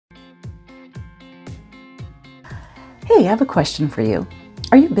Hey, I have a question for you.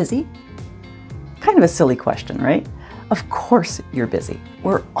 Are you busy? Kind of a silly question, right? Of course you're busy.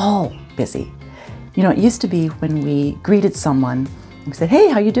 We're all busy. You know, it used to be when we greeted someone, we said, hey,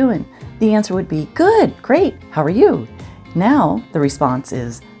 how you doing? The answer would be, good, great, how are you? Now the response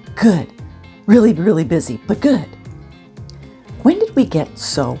is, good, really, really busy, but good. When did we get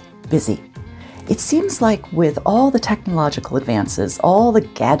so busy? It seems like with all the technological advances, all the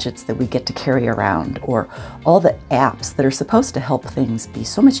gadgets that we get to carry around, or all the apps that are supposed to help things be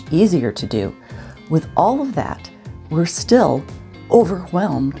so much easier to do, with all of that, we're still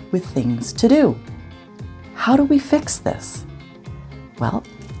overwhelmed with things to do. How do we fix this? Well,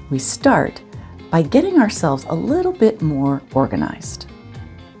 we start by getting ourselves a little bit more organized.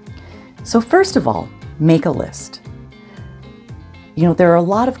 So first of all, make a list. You know, there are a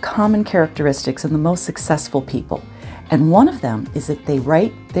lot of common characteristics in the most successful people, and one of them is that they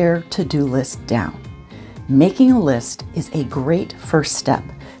write their to-do list down. Making a list is a great first step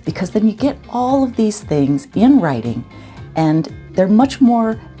because then you get all of these things in writing, and they're much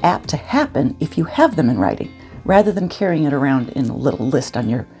more apt to happen if you have them in writing rather than carrying it around in a little list in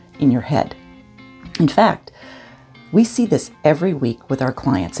your head. In fact, we see this every week with our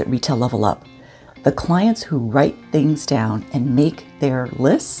clients at Retail Level Up. The clients who write things down and make their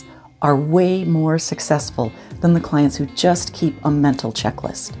lists are way more successful than the clients who just keep a mental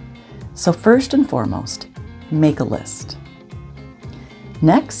checklist. So first and foremost, make a list.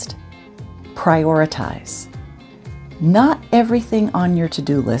 Next, prioritize. Not everything on your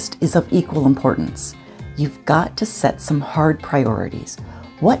to-do list is of equal importance. You've got to set some hard priorities.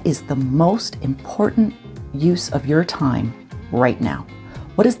 What is the most important use of your time right now?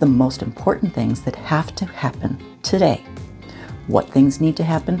 What is the most important things that have to happen today? What things need to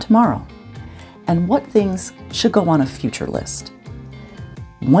happen tomorrow? And what things should go on a future list?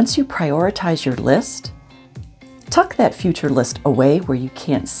 Once you prioritize your list, tuck that future list away where you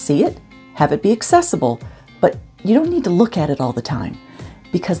can't see it, have it be accessible, but you don't need to look at it all the time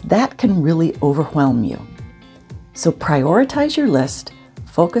because that can really overwhelm you. So prioritize your list,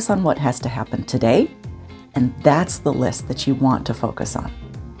 focus on what has to happen today, and that's the list that you want to focus on.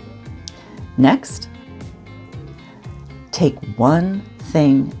 Next, take one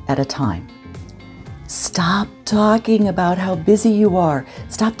thing at a time. Stop talking about how busy you are.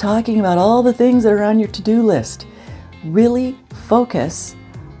 Stop talking about all the things that are on your to-do list. Really focus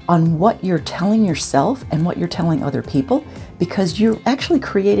on what you're telling yourself and what you're telling other people, because you're actually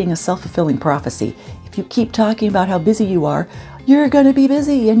creating a self-fulfilling prophecy. If you keep talking about how busy you are, you're going to be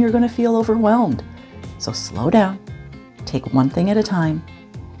busy and you're going to feel overwhelmed. So slow down, take one thing at a time.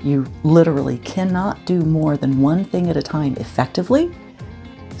 You literally cannot do more than one thing at a time effectively.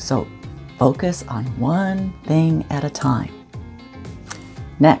 So focus on one thing at a time.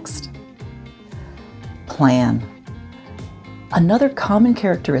 Next, plan. Another common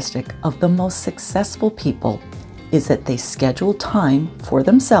characteristic of the most successful people is that they schedule time for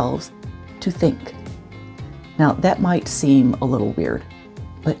themselves to think. Now, that might seem a little weird,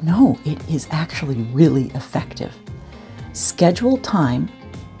 but no, it is actually really effective. Schedule time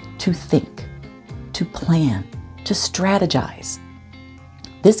to think, to plan, to strategize.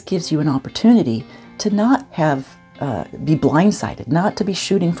 This gives you an opportunity to not be blindsided, not to be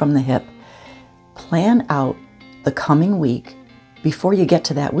shooting from the hip. Plan out the coming week before you get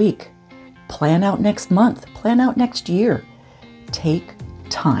to that week. Plan out next month, plan out next year. Take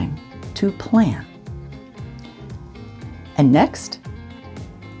time to plan. And next,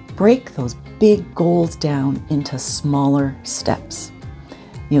 break those big goals down into smaller steps.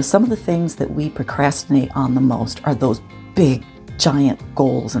 You know, some of the things that we procrastinate on the most are those big, giant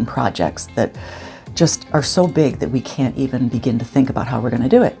goals and projects that just are so big that we can't even begin to think about how we're going to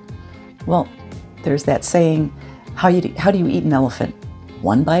do it. Well, there's that saying, how do you eat an elephant?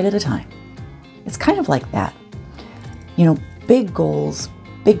 One bite at a time. It's kind of like that. You know, big goals,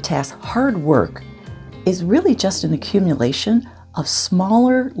 big tasks, hard work is really just an accumulation of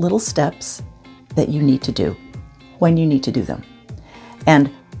smaller little steps that you need to do when you need to do them. And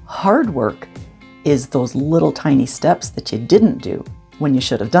hard work is those little tiny steps that you didn't do when you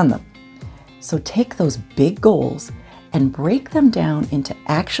should have done them. So take those big goals and break them down into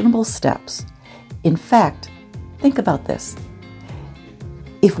actionable steps. In fact, think about this.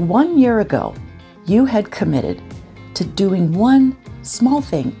 If 1 year ago you had committed to doing one small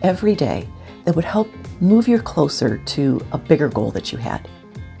thing every day that would help move you closer to a bigger goal that you had,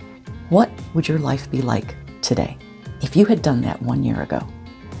 what would your life be like today if you had done that 1 year ago?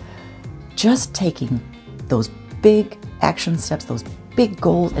 Just taking those big action steps, those big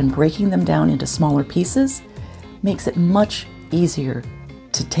goals, and breaking them down into smaller pieces makes it much easier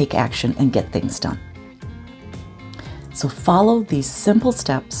to take action and get things done. So follow these simple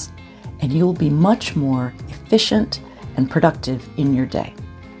steps and you'll be much more efficient and productive in your day.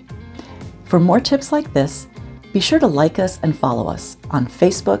 For more tips like this, be sure to like us and follow us on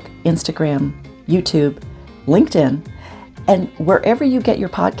Facebook, Instagram, YouTube, LinkedIn, and wherever you get your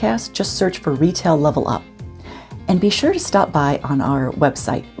podcasts, just search for Retail Level Up. And be sure to stop by on our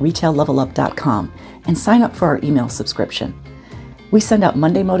website, retaillevelup.com, and sign up for our email subscription. We send out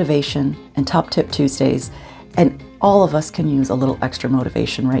Monday Motivation and Top Tip Tuesdays, and all of us can use a little extra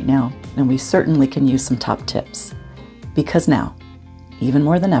motivation right now, and we certainly can use some top tips. Because now, even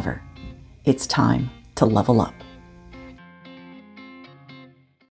more than ever, it's time to level up.